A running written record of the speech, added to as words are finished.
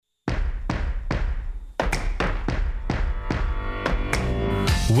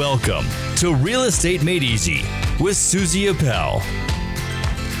Welcome to Real Estate Made Easy with Suzy Appel.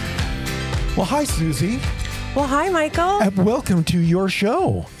 Well, hi, Suzy. Well, hi, Michael. Welcome to your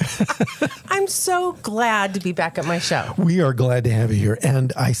show. I'm so glad to be back at my show. We are glad to have you here.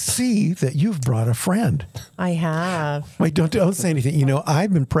 And I see that you've brought a friend. I have. Wait, don't say anything. You know,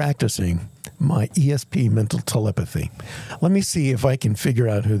 I've been practicing my ESP mental telepathy. Let me see if I can figure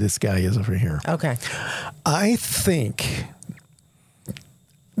out who this guy is over here. Okay. I think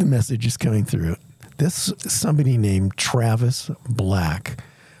the message is coming through. This is somebody named Travis Black.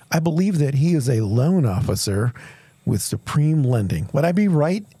 I believe that he is a loan officer with Supreme Lending. Would I be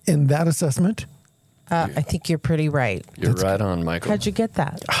right in that assessment? I think you're pretty right. You're right on, Michael. How'd you get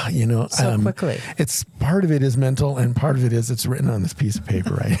that? You know, so quickly. It's part of it is mental, and part of it is it's written on this piece of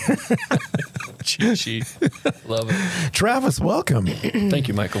paper, right? Cheat sheet. Love it. Travis, welcome. Thank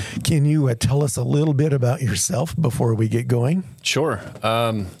you, Michael. Can you tell us a little bit about yourself before we get going? Sure.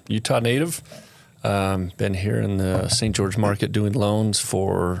 Utah native. Been here in the St. George market doing loans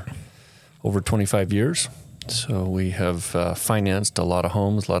for over 25 years. So we have financed a lot of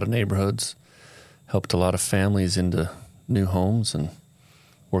homes, a lot of neighborhoods, helped a lot of families into new homes, and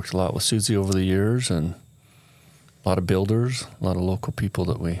worked a lot with Suzy over the years, and a lot of builders, a lot of local people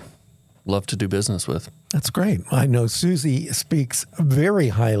that we love to do business with. That's great. I know Suzy speaks very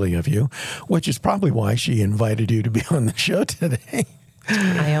highly of you, which is probably why she invited you to be on the show today.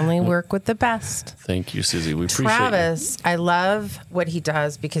 I only work with the best. Thank you, Suzy. We appreciate Travis, I love what he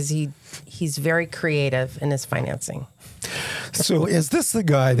does because he's very creative in his financing. So is this the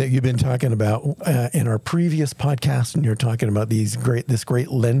guy that you've been talking about in our previous podcast, and you're talking about this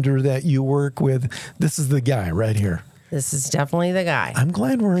great lender that you work with? This is the guy right here. This is definitely the guy. I'm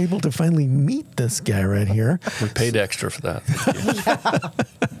glad we're able to finally meet this guy right here. We paid extra for that.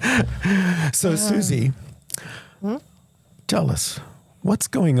 So, Suzy, tell us, what's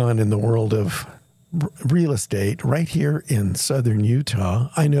going on in the world of real estate right here in southern Utah?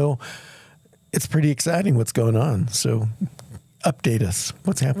 I know it's pretty exciting what's going on. So update us.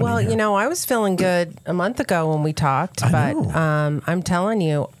 What's happening Well, here? you know, I was feeling good a month ago when we talked, I but know. I'm telling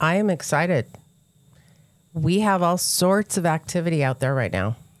you, I am excited. We have all sorts of activity out there right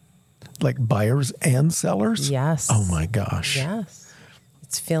now. Like buyers and sellers? Yes. Oh, my gosh. Yes.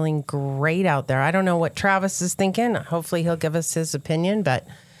 It's feeling great out there. I don't know what Travis is thinking. Hopefully he'll give us his opinion, but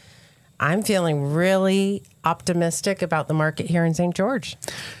I'm feeling really optimistic about the market here in St. George.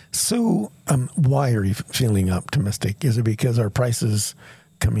 So why are you feeling optimistic? Is it because our prices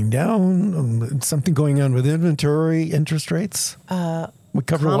coming down? Something going on with inventory, interest rates? We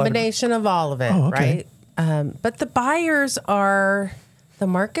cover Combination of all of it, Oh, okay. right? But the buyers the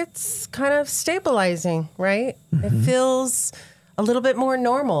market's kind of stabilizing, right? Mm-hmm. It feels a little bit more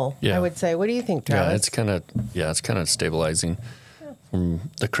normal, Yeah. I would say. What do you think, Travis? It's kind of stabilizing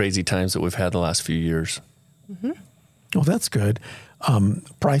from the crazy times that we've had the last few years. Mm-hmm. Well, that's good.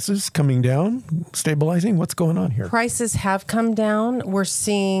 Prices coming down, stabilizing. What's going on here? Prices have come down. We're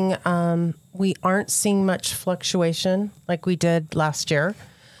seeing, we aren't seeing much fluctuation like we did last year.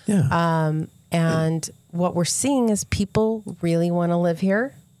 Yeah. And what we're seeing is people really want to live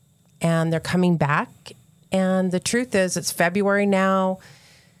here, and they're coming back. And the truth is, it's February now.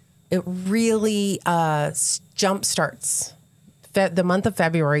 It really jump starts. The month of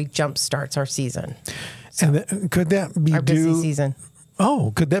February jump starts our season. And could that be Our busy season.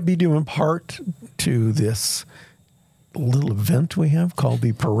 Oh, could that be due in part to this little event we have called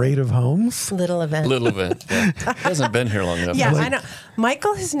the Parade of Homes? Little event. Yeah. He hasn't been here long enough. Yeah, I know.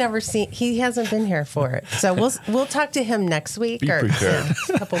 Michael has never seen. He hasn't been here for it, so we'll talk to him next week Be or prepared.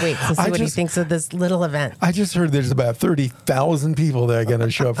 a couple weeks and see what he thinks of this little event. I just heard there's about 30,000 people that are going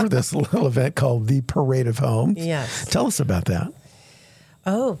to show up for this little event called the Parade of Homes. Yes. Tell us about that.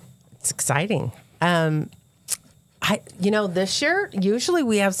 Oh, it's exciting. This year, usually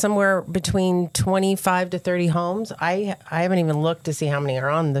we have somewhere between 25 to 30 homes. I haven't even looked to see how many are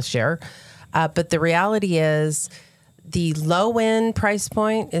on this year. But the reality is the low end price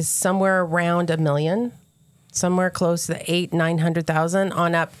point is somewhere around $1 million, somewhere close to the 900,000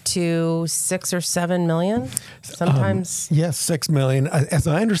 on up to 6 or 7 million. Sometimes. Yes, 6 million. As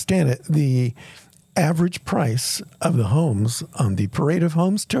I understand it, the average price of the homes on the Parade of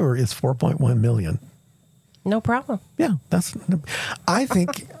Homes tour is 4.1 million. No problem. Yeah, I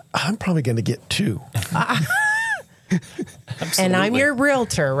think I'm probably going to get 2. And I'm your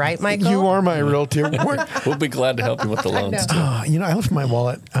realtor, right, Michael? You are my realtor. We'll be glad to help you with the loans too. I left my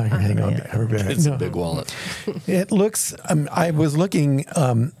wallet. Here, hang on. It's a big wallet. It looks, I was looking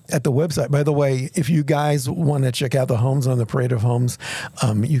at the website. By the way, if you guys want to check out the homes on the Parade of Homes,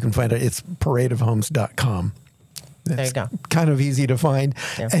 you can find it. It's paradeofhomes.com. There you go. Kind of easy to find.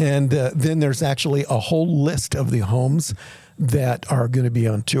 Yeah. And then there's actually a whole list of the homes that are going to be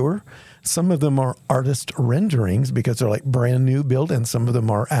on tour. Some of them are artist renderings because they're like brand new build, and some of them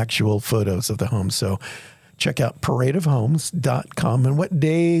are actual photos of the homes. So check out paradeofhomes.com. And what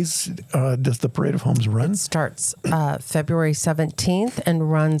days does the Parade of Homes run? It starts February 17th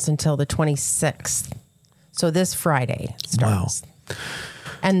and runs until the 26th. So this Friday it starts. Wow.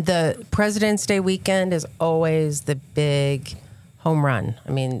 And the President's Day weekend is always the big home run.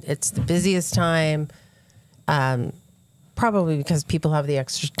 I mean, it's the busiest time, probably because people have the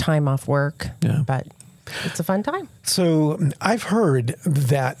extra time off work. Yeah. But it's a fun time. So I've heard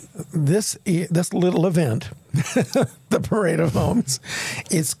that this little event, the Parade of Homes,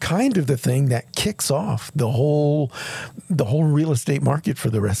 is kind of the thing that kicks off the whole real estate market for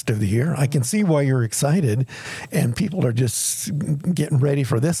the rest of the year. I can see why you're excited, and people are just getting ready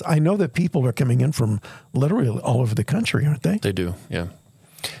for this. I know that people are coming in from literally all over the country, aren't they? They do, yeah.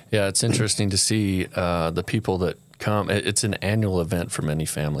 Yeah, it's interesting to see the people that come. It's an annual event for many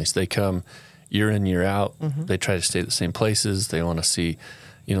families. They come year in, year out. Mm-hmm. They try to stay at the same places. They want to see,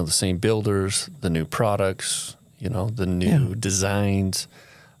 the same builders, the new products, the new designs.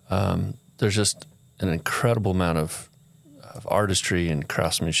 There's just an incredible amount of artistry and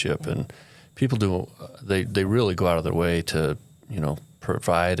craftsmanship, and people they really go out of their way to,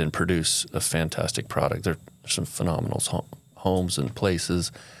 provide and produce a fantastic product. There's some phenomenal homes and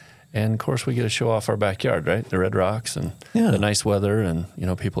places. And, of course, we get to show off our backyard, right? The red rocks and the nice weather. And,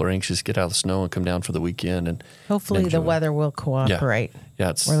 people are anxious to get out of the snow and come down for the weekend. And hopefully the weather will cooperate.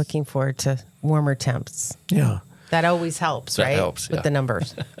 Yeah, we're looking forward to warmer temps. Yeah. That always helps, right? That helps, with the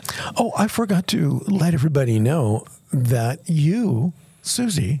numbers. Oh, I forgot to let everybody know that you,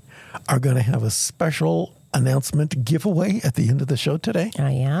 Susie, are going to have a special announcement giveaway at the end of the show today.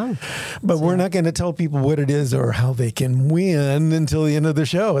 I am. But we're not going to tell people what it is or how they can win until the end of the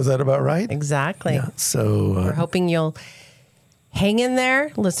show. Is that about right? Exactly. Yeah. So we're hoping you'll hang in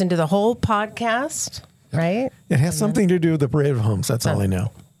there, listen to the whole podcast, right? It has something to do with the Parade of Homes. That's all I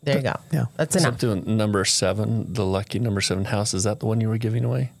know. There you go. Yeah. That's enough. Something number 7, the lucky number 7 house. Is that the one you were giving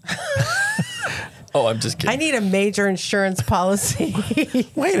away? Oh, I'm just kidding. I need a major insurance policy.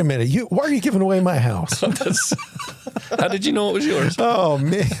 Wait a minute. Why are you giving away my house? How did you know it was yours? Oh,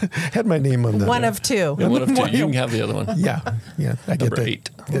 man. Had my name on that. One of two. Yeah, one of two. You can have the other one. Yeah. I get Number 8.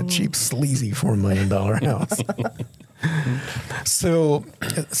 The cheap, sleazy $4 million house. So,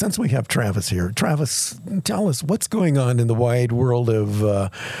 since we have Travis here, Travis, tell us what's going on in the wide world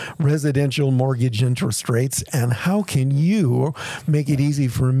of residential mortgage interest rates, and how can you make it easy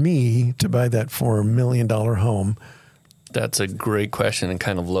for me to buy that $4 million home? That's a great question and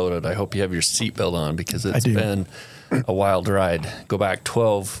kind of loaded. I hope you have your seatbelt on because it's been a wild ride. Go back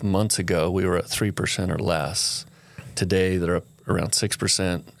 12 months ago, we were at 3% or less. Today, they're up around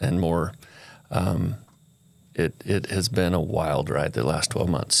 6% and more. It has been a wild ride the last 12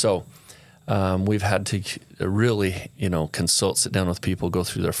 months. So we've had to really, consult, sit down with people, go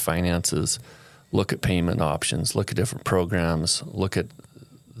through their finances, look at payment options, look at different programs, look at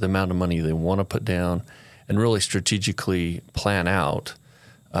the amount of money they want to put down, and really strategically plan out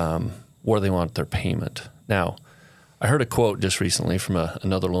where they want their payment. Now, I heard a quote just recently from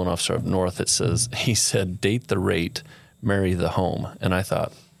another loan officer up north that he said, date the rate, marry the home. And I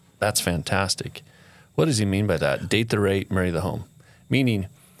thought, that's fantastic. What does he mean by that? Date the rate, marry the home. Meaning,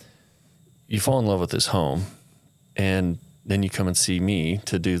 you fall in love with this home, and then you come and see me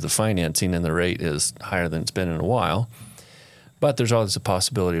to do the financing, and the rate is higher than it's been in a while. But there's always a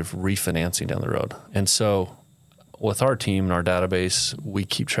possibility of refinancing down the road. And so with our team and our database, we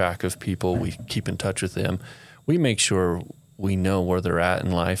keep track of people. We keep in touch with them. We make sure we know where they're at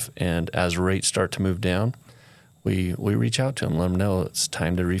in life. And as rates start to move down, we reach out to them, let them know it's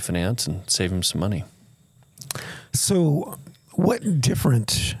time to refinance and save them some money. So what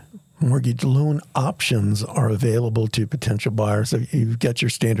different mortgage loan options are available to potential buyers? You've got your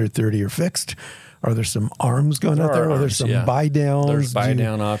standard 30 or fixed. Are there some ARMs going out there? Are there some buy downs? There's buy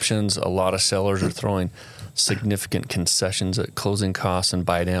down options. A lot of sellers are throwing significant concessions at closing costs and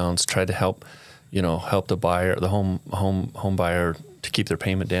buy downs, try to help the buyer, the home buyer, to keep their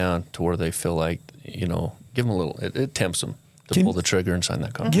payment down to where they feel like, give them a little, it tempts them to pull the trigger and sign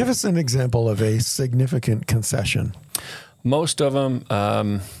that contract. Give us an example of a significant concession. Most of them,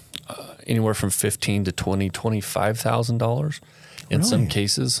 anywhere from $15,000 to $25,000 in some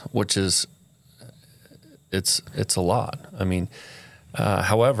cases, which is, it's a lot. I mean,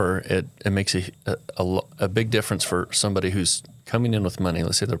 however, it makes a big difference for somebody who's coming in with money.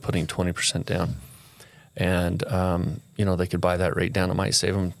 Let's say they're putting 20% down, and they could buy that rate down. It might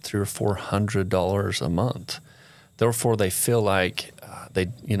save them $300 or $400 a month Therefore, they feel like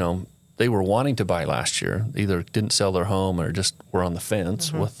they were wanting to buy last year, either didn't sell their home or just were on the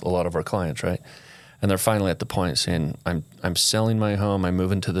fence with a lot of our clients, right? And they're finally at the point saying, I'm selling my home, I'm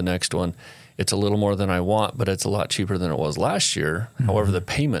moving to the next one. It's a little more than I want, but it's a lot cheaper than it was last year. However, the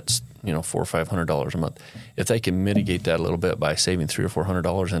payments, $400 or $500 a month. If they can mitigate that a little bit by saving $300 or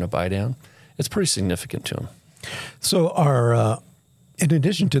 $400 in a buy down, it's pretty significant to them. So in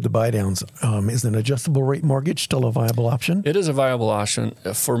addition to the buy downs, is an adjustable rate mortgage still a viable option? It is a viable option.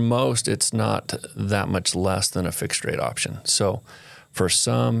 For most, it's not that much less than a fixed rate option. So for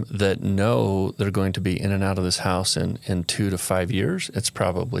some that know they're going to be in and out of this house in 2 to 5 years, it's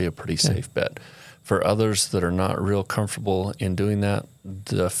probably a pretty safe bet. For others that are not real comfortable in doing that,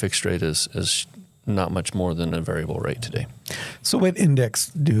 the fixed rate is not much more than a variable rate today. So what index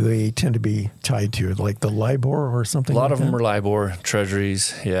do they tend to be tied to, like the LIBOR or something? A lot like of them that? are LIBOR,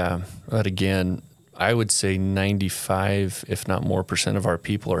 treasuries, yeah. But again, I would say 95, if not more, % of our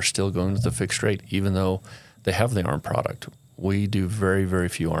people are still going with the fixed rate, even though they have the ARM product. We do very, very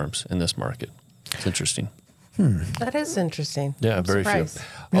few ARMs in this market. It's interesting. That is interesting. Yeah, I'm very surprised.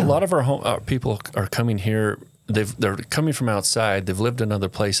 few. A lot of our people are coming here. They're coming from outside. They've lived another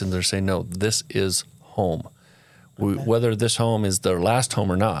place, and they're saying, "No, this is home." Whether this home is their last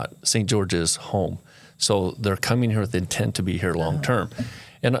home or not, St. George is home. So they're coming here with the intent to be here long term,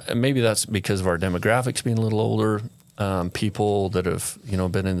 and maybe that's because of our demographics being a little older. People that have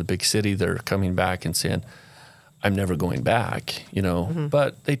been in the big city, they're coming back and saying, "I'm never going back."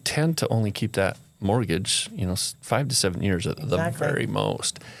 But they tend to only keep that mortgage, 5 to 7 years at the very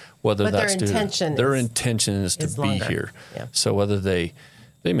most. Whether But that's their intention is to be longer. here. Yeah. So whether they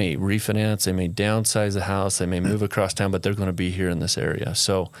may refinance, they may downsize the house, they may move across town, but they're going to be here in this area.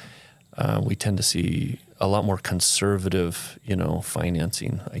 So we tend to see a lot more conservative,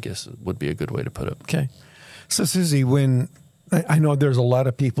 financing, I guess would be a good way to put it. Okay. So Susie, when I know there's a lot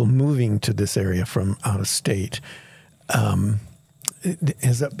of people moving to this area from out of state,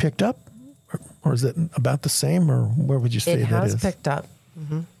 has that picked up? Or is it about the same, or where would you say It that has is? picked up.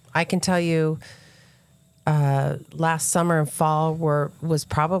 I can tell you, last summer and fall was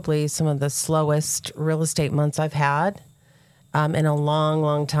probably some of the slowest real estate months I've had in a long,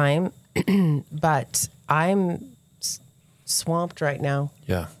 long time. But I'm swamped right now.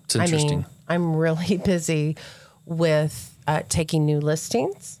 Yeah, it's interesting. I'm really busy with taking new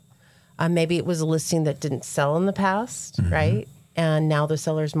listings. Maybe it was a listing that didn't sell in the past, right? And now the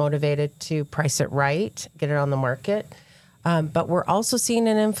seller's motivated to price it right, get it on the market. But we're also seeing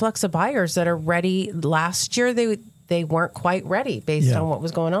an influx of buyers that are ready. Last year, they weren't quite ready based on what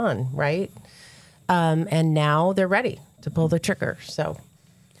was going on, right? And now they're ready to pull the trigger. So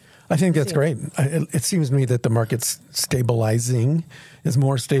I think that's great. It seems to me that the market's stabilizing, is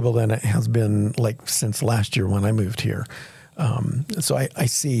more stable than it has been since last year when I moved here. So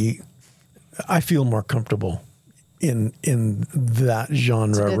I feel more comfortable in that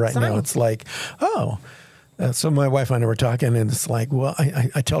genre right now. It's like, so my wife and I were talking, and it's like, well,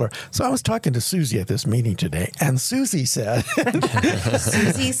 I tell her. So I was talking to Susie at this meeting today, and Susie said,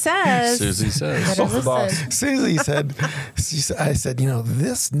 Susie says, The boss. Susie said, I said,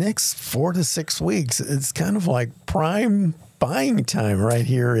 this next 4 to 6 weeks, it's kind of like prime buying time right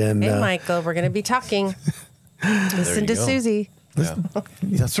here in. Hey, Michael, we're going to be talking. Listen to go. Susie. Yeah.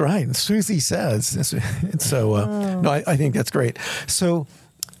 That's right. Susie says. So, no, I think that's great. So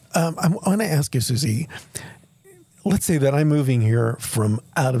I want to ask you, Susie, let's say that I'm moving here from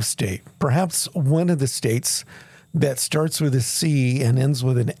out of state, perhaps one of the states that starts with a C and ends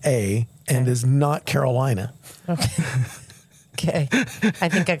with an A and is not Carolina. Okay. I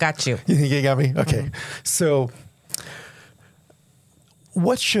think I got you. You think you got me? Okay. So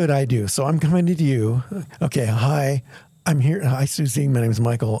what should I do? So I'm coming to you. Okay. Hi, I'm here. Hi, Susie. My name is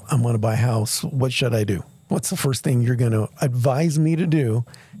Michael. I want to buy a house. What should I do? What's the first thing you're going to advise me to do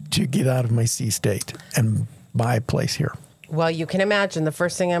to get out of my C state and buy a place here? Well, you can imagine the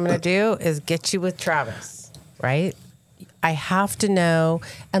first thing I'm going to do is get you with Travis, right? I have to know,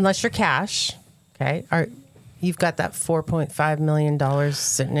 unless you're cash, okay? You've got that $4.5 million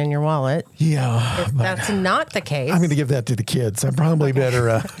sitting in your wallet. Yeah. If that's not the case. I'm going to give that to the kids. I probably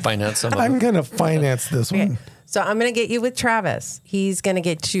better. Finance some of I'm it. going to finance this one. So I'm going to get you with Travis. He's going to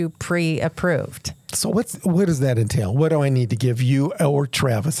get you pre-approved. So what does that entail? What do I need to give you or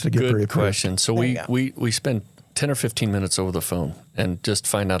Travis to get Good pre-approved? question. So we spend 10 or 15 minutes over the phone and just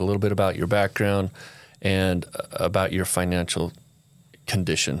find out a little bit about your background and about your financial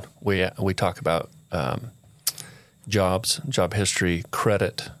condition. We talk about jobs, job history,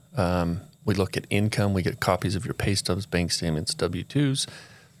 credit. We look at income. We get copies of your pay stubs, bank statements, W-2s,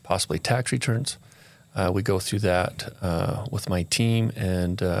 possibly tax returns. We go through that with my team,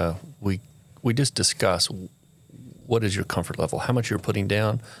 and we just discuss what is your comfort level, how much you're putting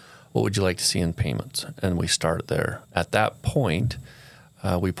down, what would you like to see in payments, and we start there. At that point,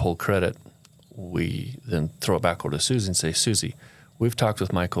 we pull credit. We then throw it back over to Susie and say, Susie, we've talked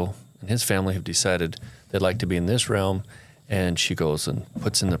with Michael, and his family have decided they'd like to be in this realm, and she goes and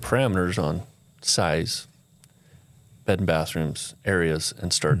puts in the parameters on size, bed and bathrooms, areas,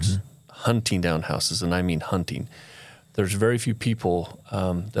 and starts hunting down houses, and I mean hunting. There's very few people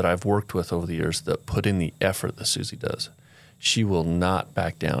that I've worked with over the years that put in the effort that Susie does. She will not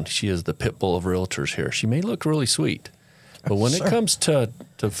back down. She is the pit bull of realtors here. She may look really sweet, but when it comes to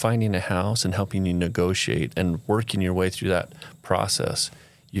finding a house and helping you negotiate and working your way through that process,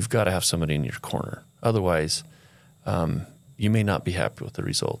 you've got to have somebody in your corner. Otherwise, you may not be happy with the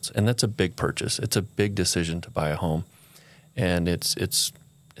results. And that's a big purchase. It's a big decision to buy a home, and it's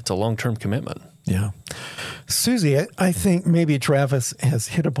a long-term commitment. Yeah. Susie, I think maybe Travis has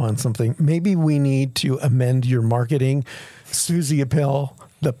hit upon something. Maybe we need to amend your marketing. Susie Appel,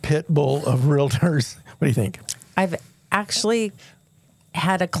 the pit bull of realtors. What do you think? I've actually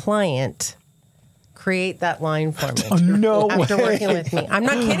had a client create that line for me. Oh, no after way. working with me. I'm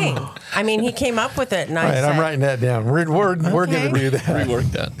not kidding. I mean, he came up with it, and I said, I'm writing that down. We're going to do that.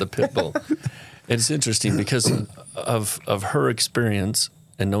 Rework that, the pit bull. It's interesting because of her experience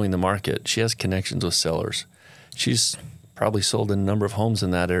and knowing the market. She has connections with sellers. She's probably sold a number of homes in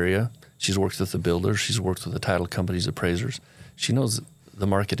that area. She's worked with the builders. She's worked with the title companies, appraisers. She knows the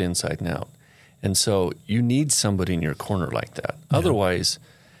market inside and out. And so you need somebody in your corner like that. Yeah. Otherwise,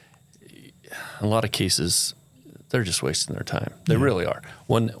 in a lot of cases, they're just wasting their time. They really are.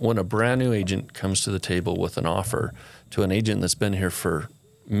 When a brand new agent comes to the table with an offer to an agent that's been here for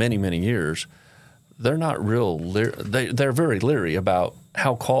many, many years, they're not they're very leery about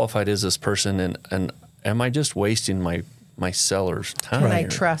how qualified is this person, and am I just wasting my seller's time? Can I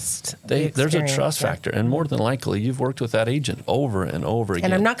trust? There's a trust factor, and more than likely, you've worked with that agent over and over again.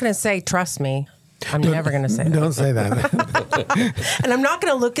 And I'm not going to say trust me. I'm never going to say that. Don't say that. And I'm not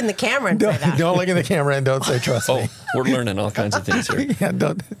going to look in the camera and say that. Don't look in the camera and don't say trust me. We're learning all kinds of things here. Yeah,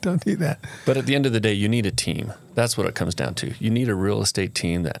 don't do that. But at the end of the day, you need a team. That's what it comes down to. You need a real estate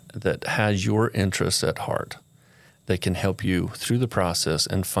team that has your interests at heart, that can help you through the process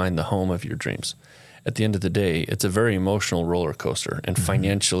and find the home of your dreams. At the end of the day, it's a very emotional roller coaster, and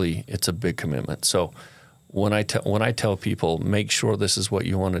financially, it's a big commitment. So when I tell people, make sure this is what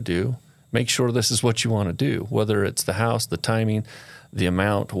you want to do, make sure this is what you want to do, whether it's the house, the timing, the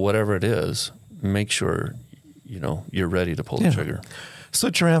amount, whatever it is, make sure you're ready to pull the trigger. So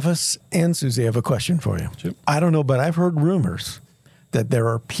Travis and Susie, I have a question for you. Sure. I don't know, but I've heard rumors that there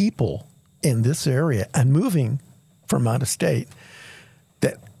are people in this area and moving from out of state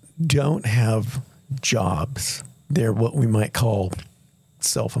that don't have jobs. They're what we might call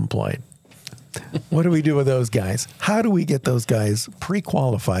self-employed. What do we do with those guys? How do we get those guys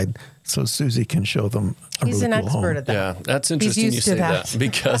pre-qualified so Susie can show them a He's really an cool expert home? at that. Yeah, that's interesting He's you used say to that.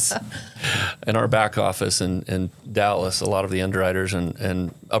 because in our back office in Dallas, a lot of the underwriters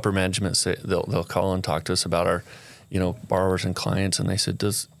and upper management say they'll call and talk to us about our borrowers and clients, and they said,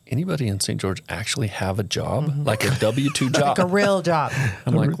 does anybody in St. George actually have a job, like a W-2 job? Like a real job.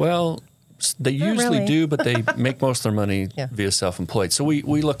 I'm like, well, they usually really. do, but they make most of their money via self-employed. So we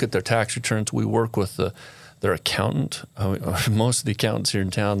look at their tax returns. We work with their accountant. Most of the accountants here in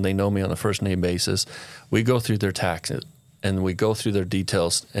town, they know me on a first-name basis. We go through their taxes, and we go through their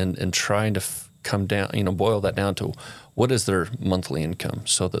details and trying to come down, boil that down to what is their monthly income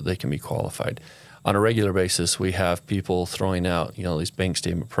so that they can be qualified. On a regular basis, we have people throwing out, these bank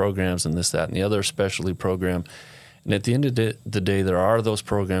statement programs and this, that, and the other specialty program. And at the end of the day, there are those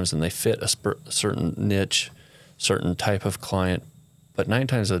programs, and they fit a certain niche, certain type of client. But 9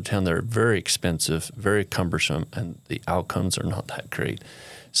 times out of 10, they're very expensive, very cumbersome, and the outcomes are not that great.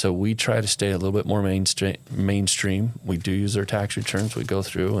 So we try to stay a little bit more mainstream. We do use their tax returns. We go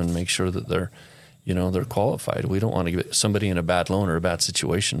through and make sure that they're qualified. We don't want to get somebody in a bad loan or a bad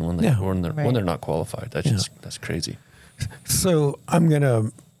situation when they're not qualified. That's crazy. So I'm going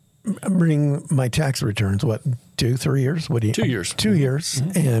to bring my tax returns, 2-3 years? 2 years. 2 years,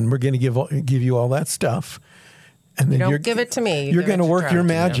 and we're going to give you all that stuff. And then You don't give it to me. You're going to work your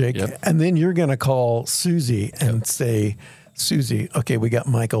Travis. magic, Yep. and then you're going to call Susie and say, Susie, okay, we got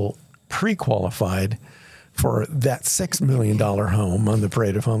Michael pre-qualified for that $6 million home on the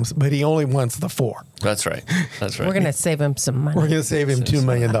Parade of Homes, but he only wants the 4. That's right. We're going to save him some money. We're going to save him $2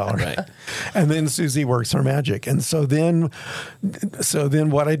 million. Right. And then Susie works her magic. And so then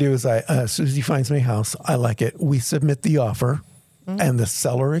what I do is Susie finds me a house. I like it. We submit the offer, and the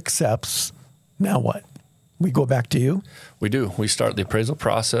seller accepts Now what? We go back to you? We do. We start the appraisal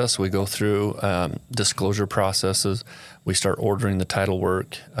process. We go through disclosure processes. We start ordering the title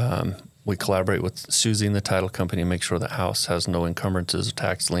work. We collaborate with Suzy and the title company and make sure the house has no encumbrances,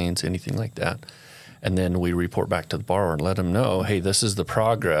 tax liens, anything like that. And then we report back to the borrower and let them know, hey, this is the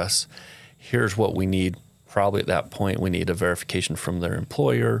progress. Here's what we need. Probably at that point, we need a verification from their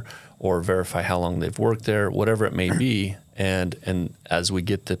employer or verify how long they've worked there, whatever it may be. And as we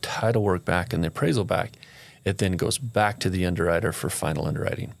get the title work back and the appraisal back, it then goes back to the underwriter for final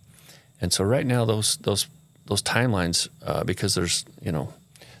underwriting. And so right now, those timelines, because there's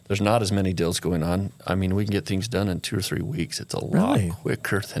not as many deals going on. I mean, we can get things done in 2 or 3 weeks. It's a lot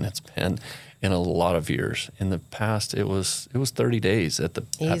quicker than it's been in a lot of years. In the past, it was 30 days at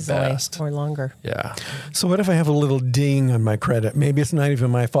best. Or longer. Yeah. So what if I have a little ding on my credit? Maybe it's not even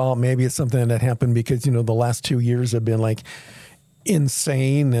my fault. Maybe it's something that happened because, the last 2 years have been like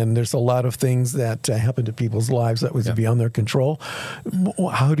insane, and there's a lot of things that happen to people's lives that was beyond their control.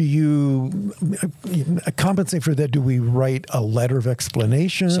 How do you compensate for that? Do we write a letter of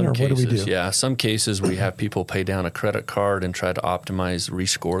explanation, what do we do? Yeah, some cases we have people pay down a credit card and try to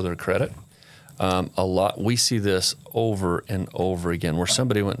rescore their credit. A lot. We see this over and over again, where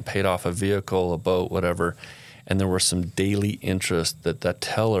somebody went and paid off a vehicle, a boat, whatever, and there was some daily interest that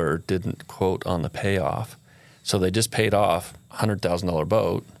teller didn't quote on the payoff. So they just paid off $100,000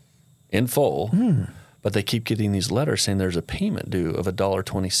 boat in full, but they keep getting these letters saying there's a payment due of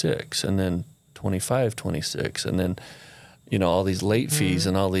 $1.26 and then $25.26 and then, all these late fees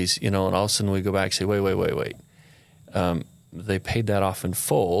and all these, and all of a sudden we go back and say, wait. They paid that off in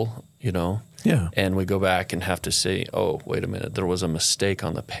full, Yeah. And we go back and have to say, oh, wait a minute, there was a mistake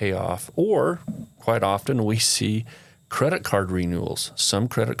on the payoff. Or quite often we see credit card renewals. Some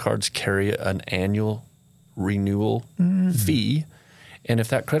credit cards carry an annual renewal fee. And if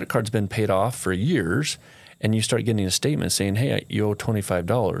that credit card's been paid off for years and you start getting a statement saying, hey, you owe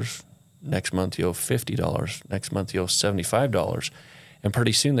 $25, next month you owe $50, next month you owe $75. And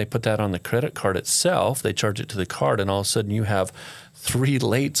pretty soon they put that on the credit card itself. They charge it to the card, and all of a sudden you have 3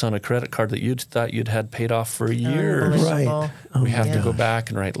 lates on a credit card that you thought you'd had paid off for years. Right. We have to go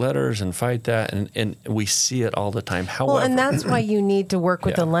back and write letters and fight that, and we see it all the time. However, and that's why you need to work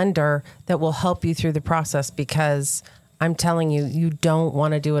with a lender that will help you through the process, because I'm telling you, you don't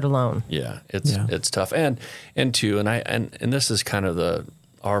want to do it alone. Yeah, it's tough, and this is kind of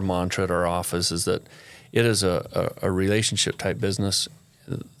our mantra at our office is that it is a relationship type business.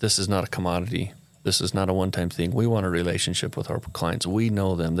 This is not a commodity. This is not a one-time thing. We want a relationship with our clients. We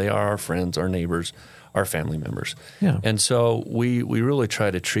know them. They are our friends, our neighbors, our family members. Yeah. And so we really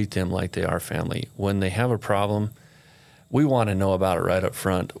try to treat them like they are family. When they have a problem, we want to know about it right up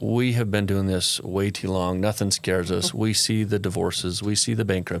front. We have been doing this way too long. Nothing scares us. We see the divorces. We see the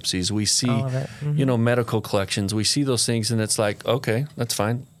bankruptcies. We see, all of it. Medical collections. We see those things, and it's like, okay, that's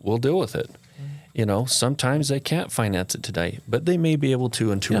fine. We'll deal with it. Sometimes they can't finance it today, but they may be able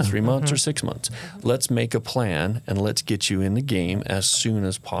to in 2 or 3 months or 6 months. Let's make a plan and let's get you in the game as soon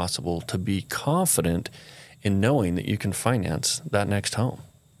as possible to be confident in knowing that you can finance that next home.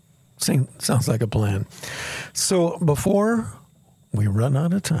 Sounds like a plan. So before we run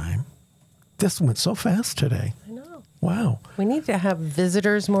out of time, this went so fast today. I know. Wow. We need to have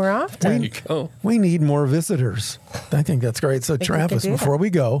visitors more often. There you go. We need more visitors. I think that's great. So, Travis, before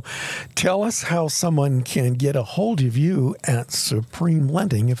we go, tell us how someone can get a hold of you at Supreme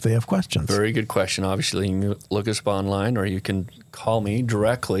Lending if they have questions. Very good question. Obviously, you can look us up online, or you can call me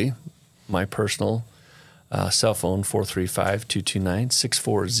directly, my personal cell phone,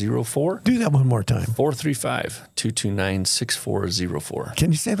 435-229-6404. Do that one more time. 435-229-6404.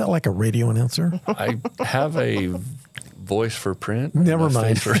 Can you say that like a radio announcer? I have a voice for print. Never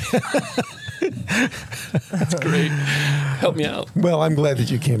mind. That's great. Help me out. Well, I'm glad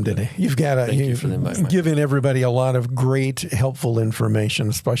that you came today. You've given everybody a lot of great, helpful information,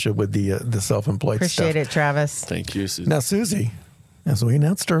 especially with the self-employed stuff. Appreciate it, Travis. Thank you, Susan. Now, Suzy, as we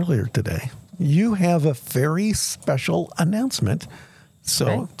announced earlier today, you have a very special announcement.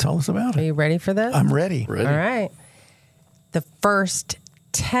 So tell us about Are it. you ready for this? I'm ready. All right. The first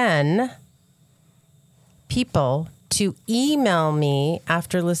 10 people to email me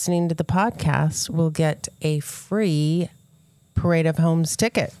after listening to the podcast will get a free Parade of Homes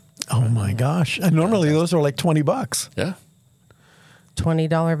ticket. Oh my gosh. And normally those are like $20. Yeah.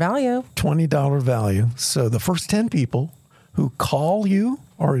 $20 value. $20 value. So the first 10 people who call you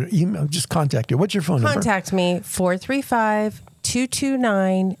or email, just contact you. What's your phone number? Contact me,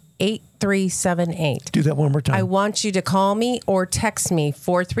 435-229-8378. Do that one more time. I want you to call me or text me,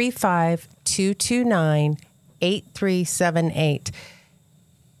 435-229-8378.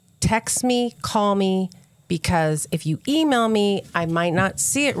 text me, call me, because if you email me, I might not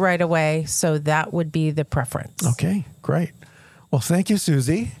see it right away. So that would be the preference. Okay, great. Well, thank you,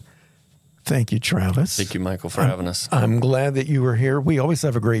 Suzy. Thank you, Travis. Thank you, Michael, for having us. I'm glad that you were here. We always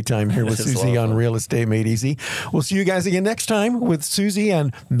have a great time here with It's a lot Suzy of on fun. Real Estate Made Easy. We'll see you guys again next time with Suzy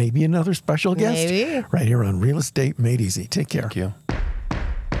and maybe another special guest. Maybe. Right here on Real Estate Made Easy. Take care. Thank you.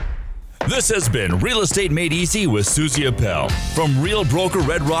 This has been Real Estate Made Easy with Suzy Appel from Real Broker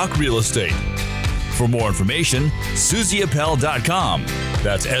Red Rock Real Estate. For more information, SuzyAppel.com.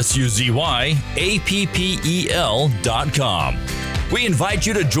 That's SuzyAppel.com. We invite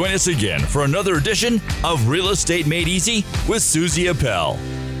you to join us again for another edition of Real Estate Made Easy with Suzy Appel.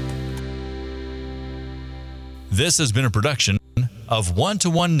 This has been a production of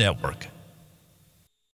 1-to-1 Network.